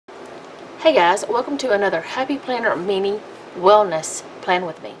Hey guys, welcome to another Happy Planner Mini Wellness Plan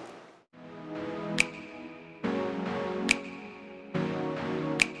with me.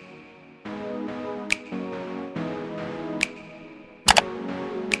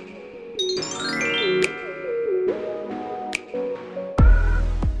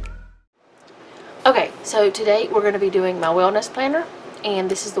 Okay, so today we're going to be doing my wellness planner, and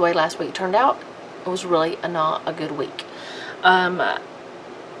this is the way last week turned out. It was really not a good week.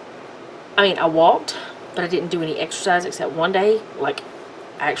 I walked, but I didn't do any exercise except one day, like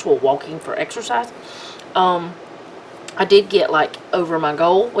actual walking for exercise. I did get like over my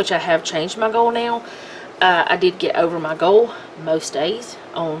goal, which I have changed my goal now. I did get over my goal most days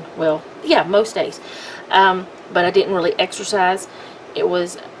most days. But I didn't really exercise. It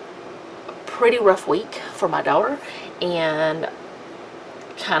was a pretty rough week for my daughter and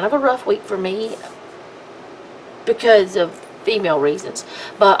kind of a rough week for me because of female reasons.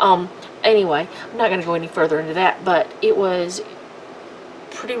 But anyway, I'm not going to go any further into that, but it was a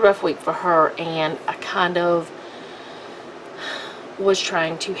pretty rough week for her, and I kind of was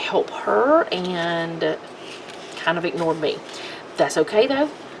trying to help her and kind of ignored me. That's okay though,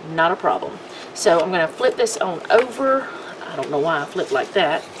 not a problem. So I'm going to flip this on over. I don't know why I flipped like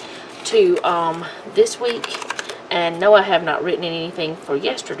that, to this week. And no, I have not written anything for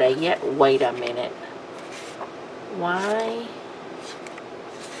yesterday yet. Wait a minute. Why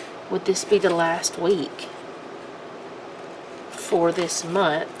would this be the last week for this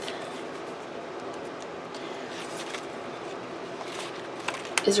month?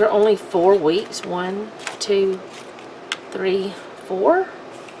 Is there only 4 weeks? 1, 2, 3, 4?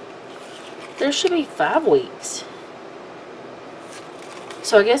 There should be 5 weeks.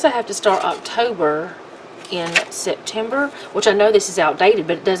 So I guess I have to start October in September, which I know this is outdated,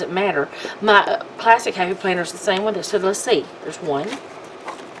 but it doesn't matter. My classic Happy Planner is the same one. So let's see. There's 1,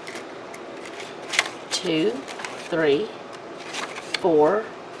 2, 3, 4,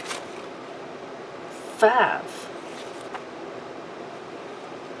 5.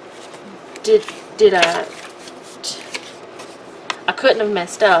 Did I couldn't have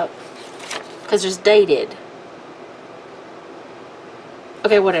messed up because there's dated.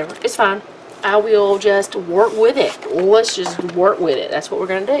 Okay, whatever. It's fine. I will just work with it. Let's just work with it. That's what we're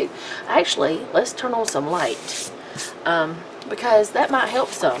going to do. Actually, let's turn on some light because that might help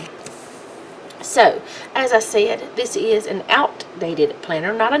some. So, as I said, this is an outdated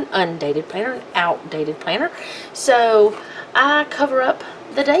planner, not an undated planner, an outdated planner. So, I cover up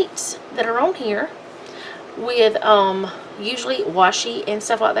the dates that are on here with usually washi and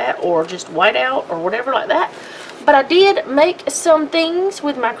stuff like that, or just whiteout or whatever like that. But I did make some things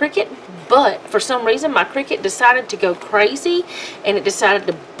with my Cricut, but for some reason my Cricut decided to go crazy and it decided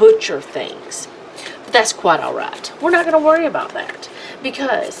to butcher things. But that's quite alright. We're not going to worry about that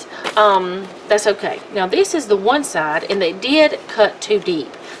because that's okay. Now this is the one side, and they did cut too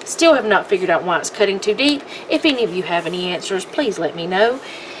deep. Still have not figured out why it's cutting too deep. If any of you have any answers, please let me know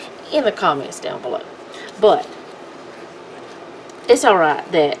in the comments down below. But it's alright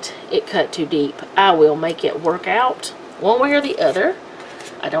that it cut too deep. I will make it work out one way or the other.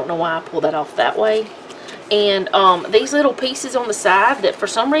 I don't know why I pulled that off that way. And these little pieces on the side that for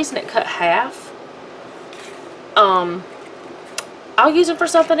some reason it cut half, I'll use them for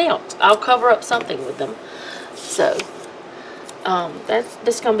something else. I'll cover up something with them. So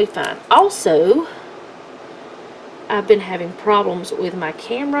that's gonna be fine. Also, I've been having problems with my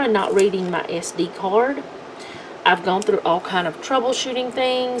camera not reading my SD card. I've gone through all kind of troubleshooting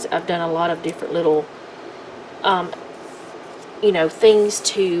things. I've done a lot of different little things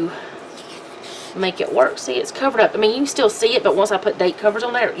to make it work. See, it's covered up. I mean, you can still see it, but once I put date covers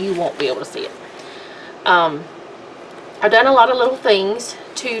on there, you won't be able to see it. I've done a lot of little things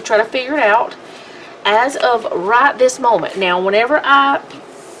to try to figure it out as of right this moment. Now, whenever I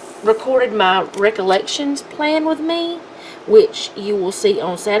recorded my recollections plan with me, which you will see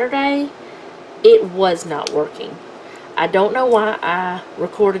on Saturday, it was not working. I don't know why I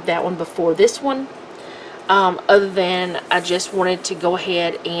recorded that one before this one, other than I just wanted to go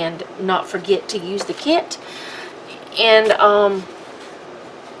ahead and not forget to use the kit. And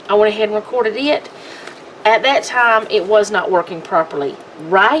I went ahead and recorded it. At that time, it was not working properly.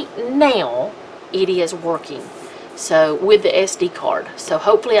 Right now, it is working. So, with the SD card. So,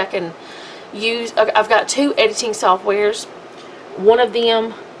 hopefully I can use, I've got 2 editing softwares. One of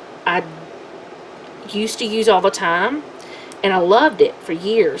them I used to use all the time, and I loved it for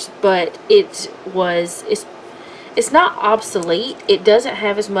years, but it's not obsolete. It doesn't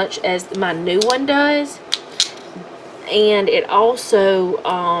have as much as my new one does, and it also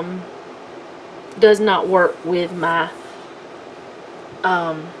does not work with my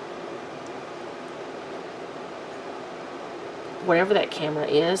whatever that camera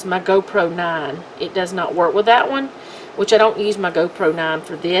is, my GoPro 9. It does not work with that one, which I don't use my GoPro 9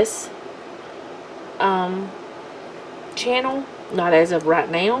 for this channel, not as of right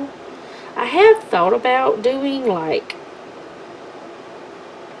now. I have thought about doing like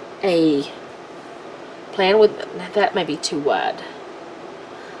a plan with that. May be too wide.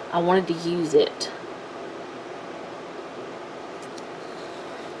 I wanted to use it.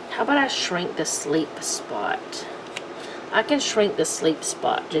 How about I shrink the sleep spot? I can shrink the sleep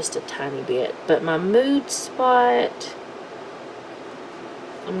spot just a tiny bit, but my mood spot,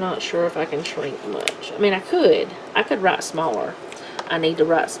 I'm not sure if I can shrink much. I mean, I could write smaller. I need to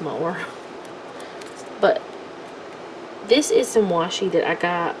write smaller. But this is some washi that I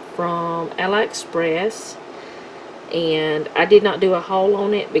got from AliExpress, and I did not do a haul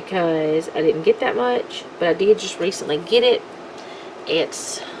on it because I didn't get that much, but I did just recently get it.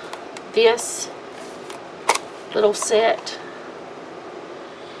 It's this little set.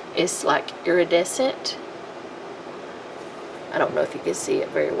 It's like iridescent. I don't know if you can see it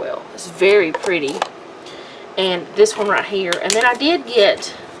very well. It's very pretty. And this one right here. And then I did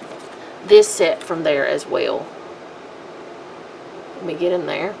get this set from there as well. Let me get in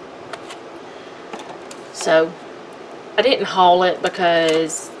there. So I didn't haul it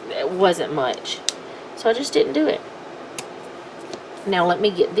because it wasn't much. So I just didn't do it. Now let me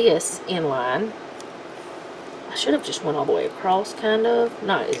get this in line. I should have just went all the way across, kind of.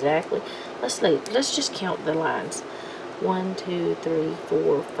 Not exactly. Let's just count the lines. 1, 2, 3,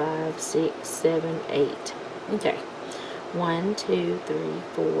 4, 5, 6, 7, 8. Okay. 1, 2, 3,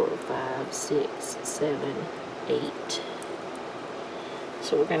 4, 5, 6, 7, 8.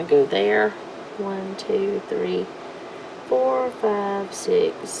 So we're going to go there. 1, 2, 3, 4, 5,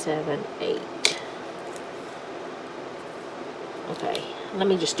 6, 7, 8. Okay. Let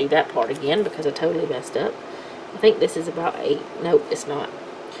me just do that part again because I totally messed up. I think this is about 8. Nope, it's not.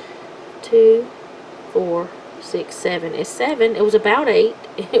 2, 4, 6, 7. It's 7. It was about 8.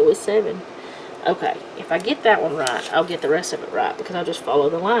 It was 7. Okay, if I get that one right, I'll get the rest of it right because I'll just follow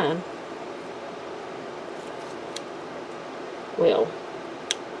the line. Well,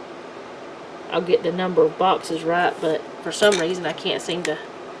 I'll get the number of boxes right, but for some reason I can't seem to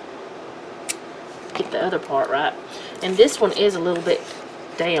get the other part right. And this one is a little bit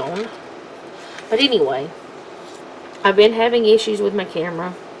down. But anyway, I've been having issues with my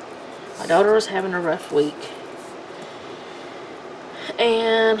camera. My daughter was having a rough week.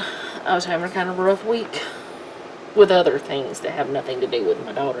 And I was having a kind of a rough week with other things that have nothing to do with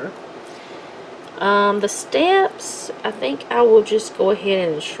my daughter. The steps, I think I will just go ahead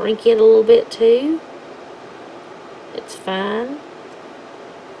and shrink it a little bit too. It's fine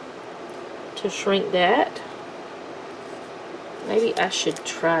to shrink that. Maybe I should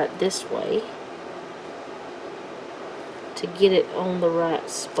try it this way to get it on the right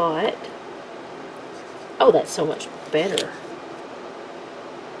spot. Oh, that's so much better.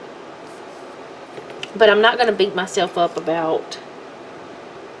 But I'm not going to beat myself up about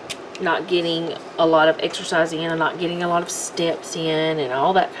not getting a lot of exercise in and not getting a lot of steps in and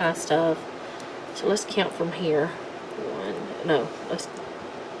all that kind of stuff. So let's count from here. Let's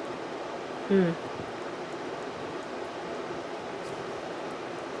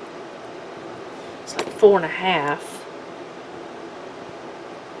it's like 4.5.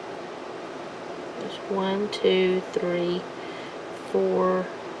 There's 1, 2, 3, 4,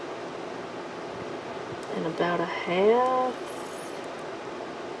 and about a half.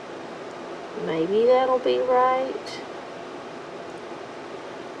 Maybe that'll be right.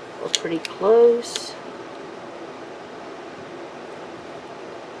 We're pretty close.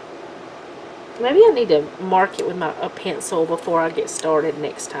 Maybe I need to mark it with a pencil before I get started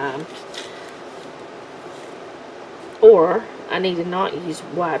next time. Or I need to not use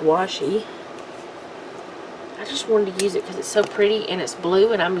wide washi. I just wanted to use it because it's so pretty and it's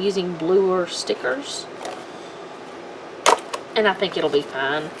blue, and I'm using bluer stickers. And I think it'll be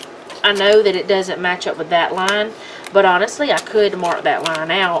fine. I know that it doesn't match up with that line, but honestly I could mark that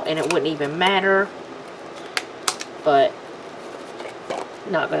line out and it wouldn't even matter. But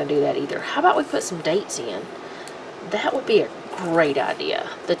not going to do that either. How about we put some dates in? That would be a great idea.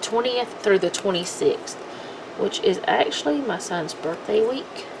 The 20th through the 26th, which is actually my son's birthday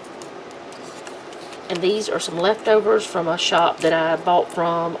week. And these are some leftovers from a shop that I bought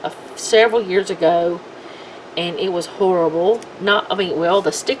from several years ago, and it was horrible.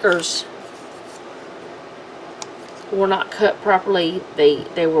 The stickers were not cut properly.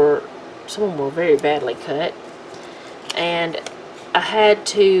 They were, some of them were very badly cut, and I had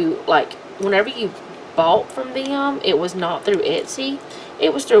to, like, whenever you bought from them, it was not through Etsy.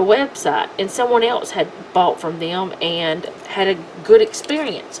 it was through a website, and someone else had bought from them and had a good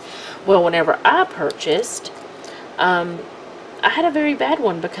experience. Well, whenever I purchased, I had a very bad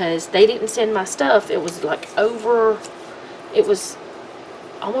one because they didn't send my stuff. It was like it was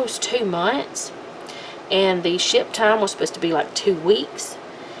almost 2 months, and the ship time was supposed to be like 2 weeks.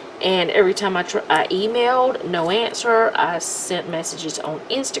 And every time I emailed, no answer. I sent messages on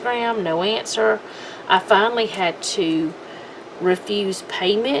Instagram, no answer. I finally had to refuse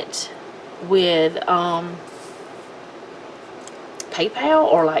payment with PayPal,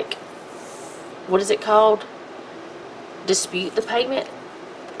 or like, what is it called? Dispute the payment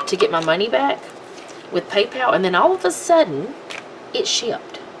to get my money back with PayPal. And then all of a sudden, it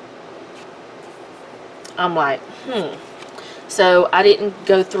shipped. I'm like, So I didn't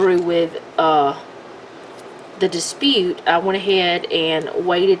go through with the dispute. I went ahead and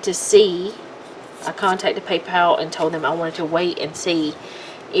waited to see. I contacted PayPal and told them I wanted to wait and see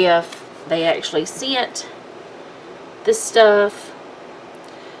if they actually sent the stuff.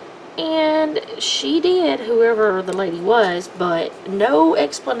 And she did, whoever the lady was, but no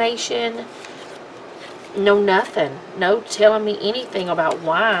explanation, no nothing, no telling me anything about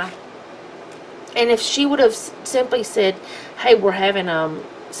why. And if she would have simply said, hey, we're having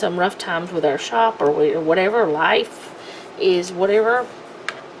some rough times with our shop, or whatever, life is whatever,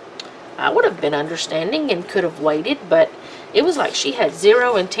 I would have been understanding and could have waited. But it was like she had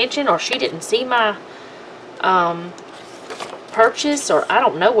zero intention, or she didn't see my purchase, or I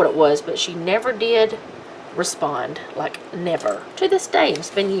don't know what it was, but she never did respond. Like, never. To this day, it's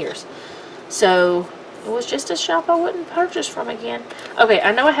been years. So it was just a shop I wouldn't purchase from again. Okay,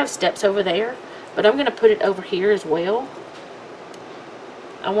 I know I have steps over there, but I'm going to put it over here as well.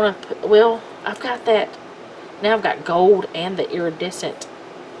 I want to put, well, I've got that. Now I've got gold and the iridescent.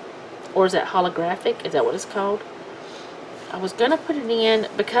 Or is that holographic? Is that what it's called? I was going to put it in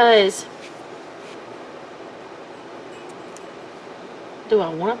because... Do I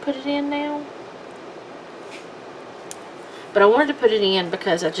want to put it in now? But I wanted to put it in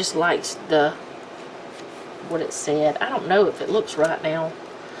because I just liked what it said. I don't know if it looks right now.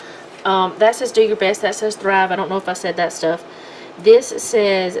 That says do your best. That says thrive. I don't know if I said that stuff. This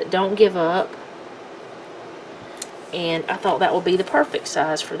says don't give up. And I thought that would be the perfect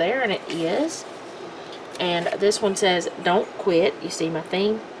size for there, and it is. And this one says don't quit. You see my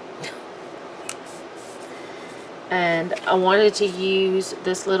theme? And I wanted to use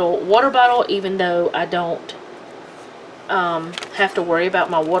this little water bottle, even though I don't have to worry about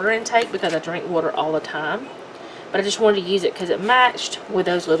my water intake because I drink water all the time. But I just wanted to use it because it matched with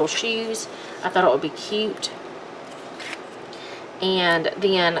those little shoes. I thought it would be cute. And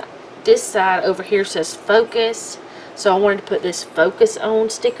then this side over here says focus. So I wanted to put this focus on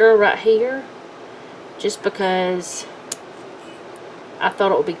sticker right here. Just because I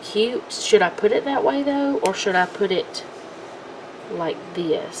thought it would be cute. Should I put it that way though? Or should I put it like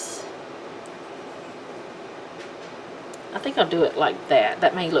this? I think I'll do it like that.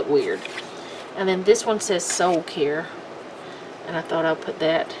 That may look weird. And then this one says soul care. And I thought I'll put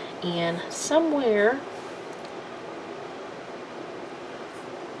that in somewhere.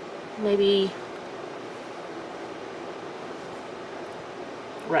 Maybe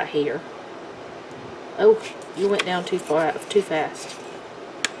right here. Oh, you went down too far, too fast.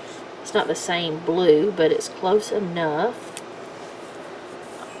 It's not the same blue, but it's close enough.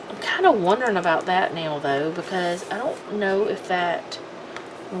 I'm kind of wondering about that now though, because I don't know if that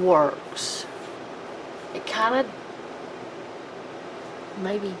works. It kind of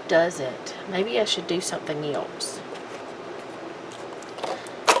maybe doesn't. Maybe I should do something else.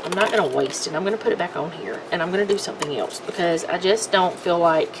 I'm not going to waste it. I'm going to put it back on here, and I'm going to do something else because I just don't feel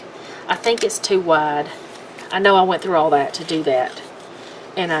like, I think it's too wide. I know I went through all that to do that,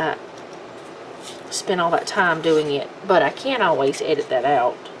 and I spent all that time doing it, but I can't always edit that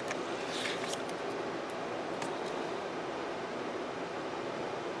out.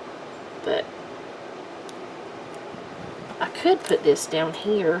 But I could put this down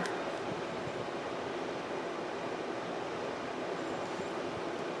here.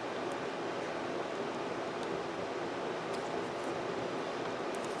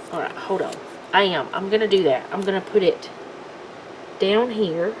 Alright, hold on. I'm going to do that. I'm going to put it down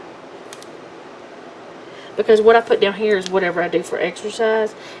here. Because what I put down here is whatever I do for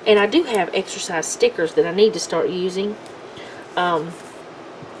exercise. And I do have exercise stickers that I need to start using.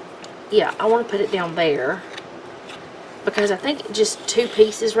 Yeah, I want to put it down there. Because I think just 2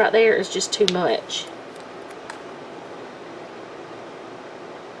 pieces right there is just too much.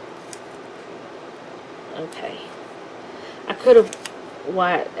 Okay. I could have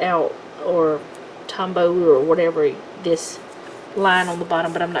white out or Tombow or whatever this line on the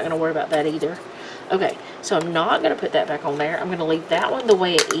bottom, but I'm not going to worry about that either. Okay, so I'm not going to put that back on there. I'm going to leave that one the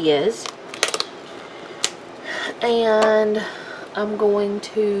way it is. And I'm going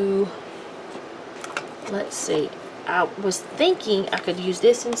to, let's see, I was thinking I could use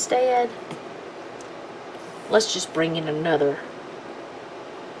this instead. Let's just bring in another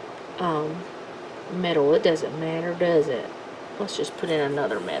metal. It doesn't matter, does it? Let's just put in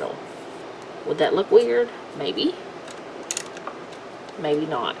another metal. Would that look weird? Maybe. Maybe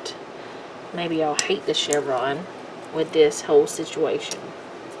not. Maybe I'll hate the chevron with this whole situation.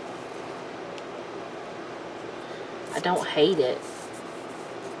 I don't hate it.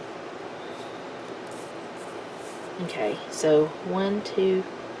 Okay, so 1, 2,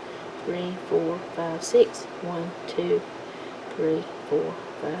 3, 4, 5, 6. 1, 2, 3, 4,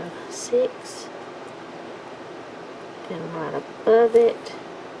 5, 6. Then right above it.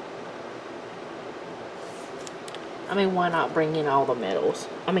 I mean, why not bring in all the metals?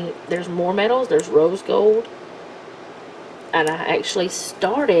 I mean, there's more metals. There's rose gold. And I actually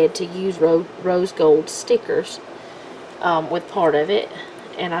started to use rose gold stickers with part of it.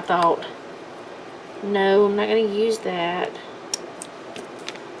 And I thought, no, I'm not going to use that.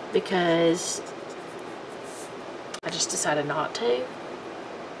 Because I just decided not to.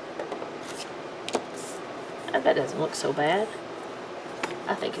 And that doesn't look so bad.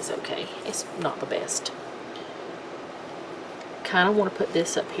 I think it's okay. It's not the best. Kind of want to put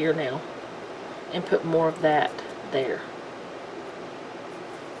this up here now and put more of that there.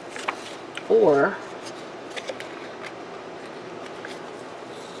 Or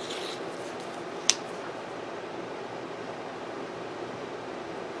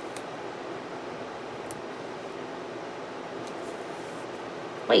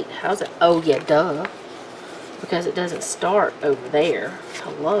wait, how's it? Oh yeah, duh. Because it doesn't start over there.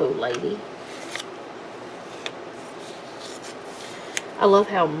 Hello, lady. I love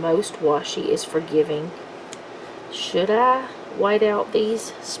how most washi is forgiving. Should I white out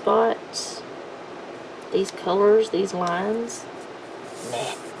these spots? These colors, these lines?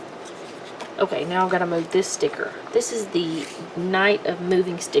 Nah. Okay, now I've got to move this sticker. This is the night of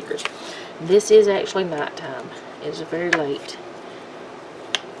moving stickers. This is actually nighttime. It's very late.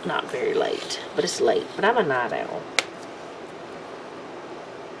 Not very late, but it's late. But I'm a night owl.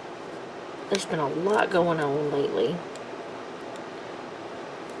 There's been a lot going on lately.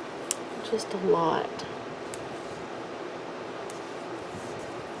 Just a lot.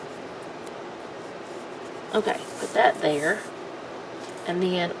 Okay, put that there. And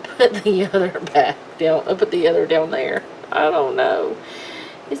then put the other back down. I'll put the other down there. I don't know.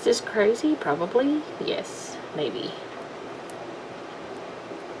 Is this crazy? Probably. Yes, maybe.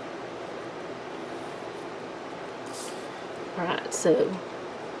 Alright, so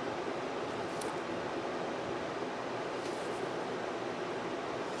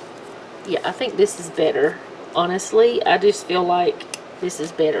yeah, I think this is better. Honestly, I just feel like this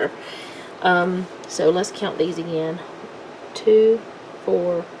is better. So let's count these again. 2,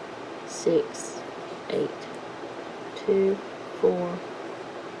 4, 6, 8. 2, 4,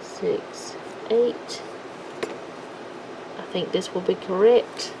 6, 8. I think this will be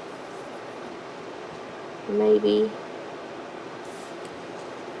correct. Maybe.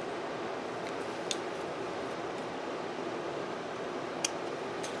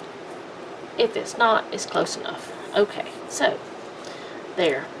 If it's not, it's close enough. Okay, so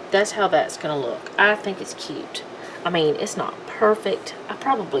there. That's how that's going to look. I think it's cute. I mean, it's not perfect. I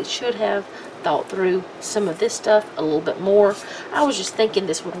probably should have thought through some of this stuff a little bit more. I was just thinking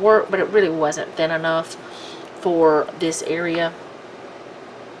this would work, but it really wasn't thin enough for this area.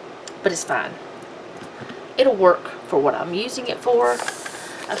 But it's fine. It'll work for what I'm using it for.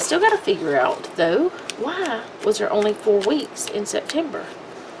 I've still got to figure out, though, why was there only 4 weeks in September?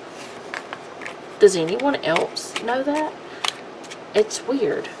 Does anyone else know that? It's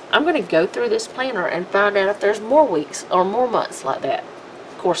weird. I'm going to go through this planner and find out if there's more weeks or more months like that.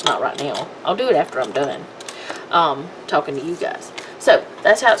 Of course, not right now. I'll do it after I'm done talking to you guys. So,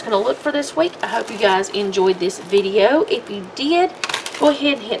 that's how it's going to look for this week. I hope you guys enjoyed this video. If you did, go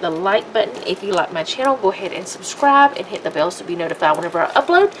ahead and hit the like button. If you like my channel, go ahead and subscribe and hit the bell to be notified whenever I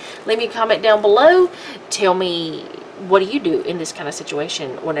upload. Leave me a comment down below. Tell me, what do you do in this kind of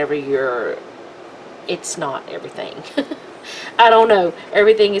situation whenever it's not everything. I don't know.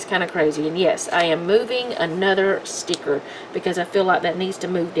 Everything is kind of crazy. And yes, I am moving another sticker because I feel like that needs to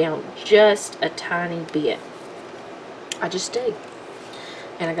move down just a tiny bit. I just do.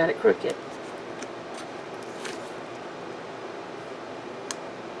 And I got it crooked.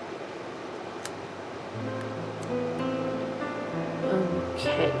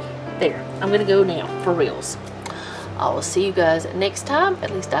 Okay. There. I'm going to go now for reals. I will see you guys next time.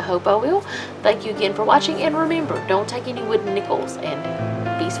 At least I hope I will. Thank you again for watching, and remember, don't take any wooden nickels,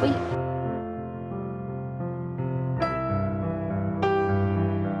 and be sweet.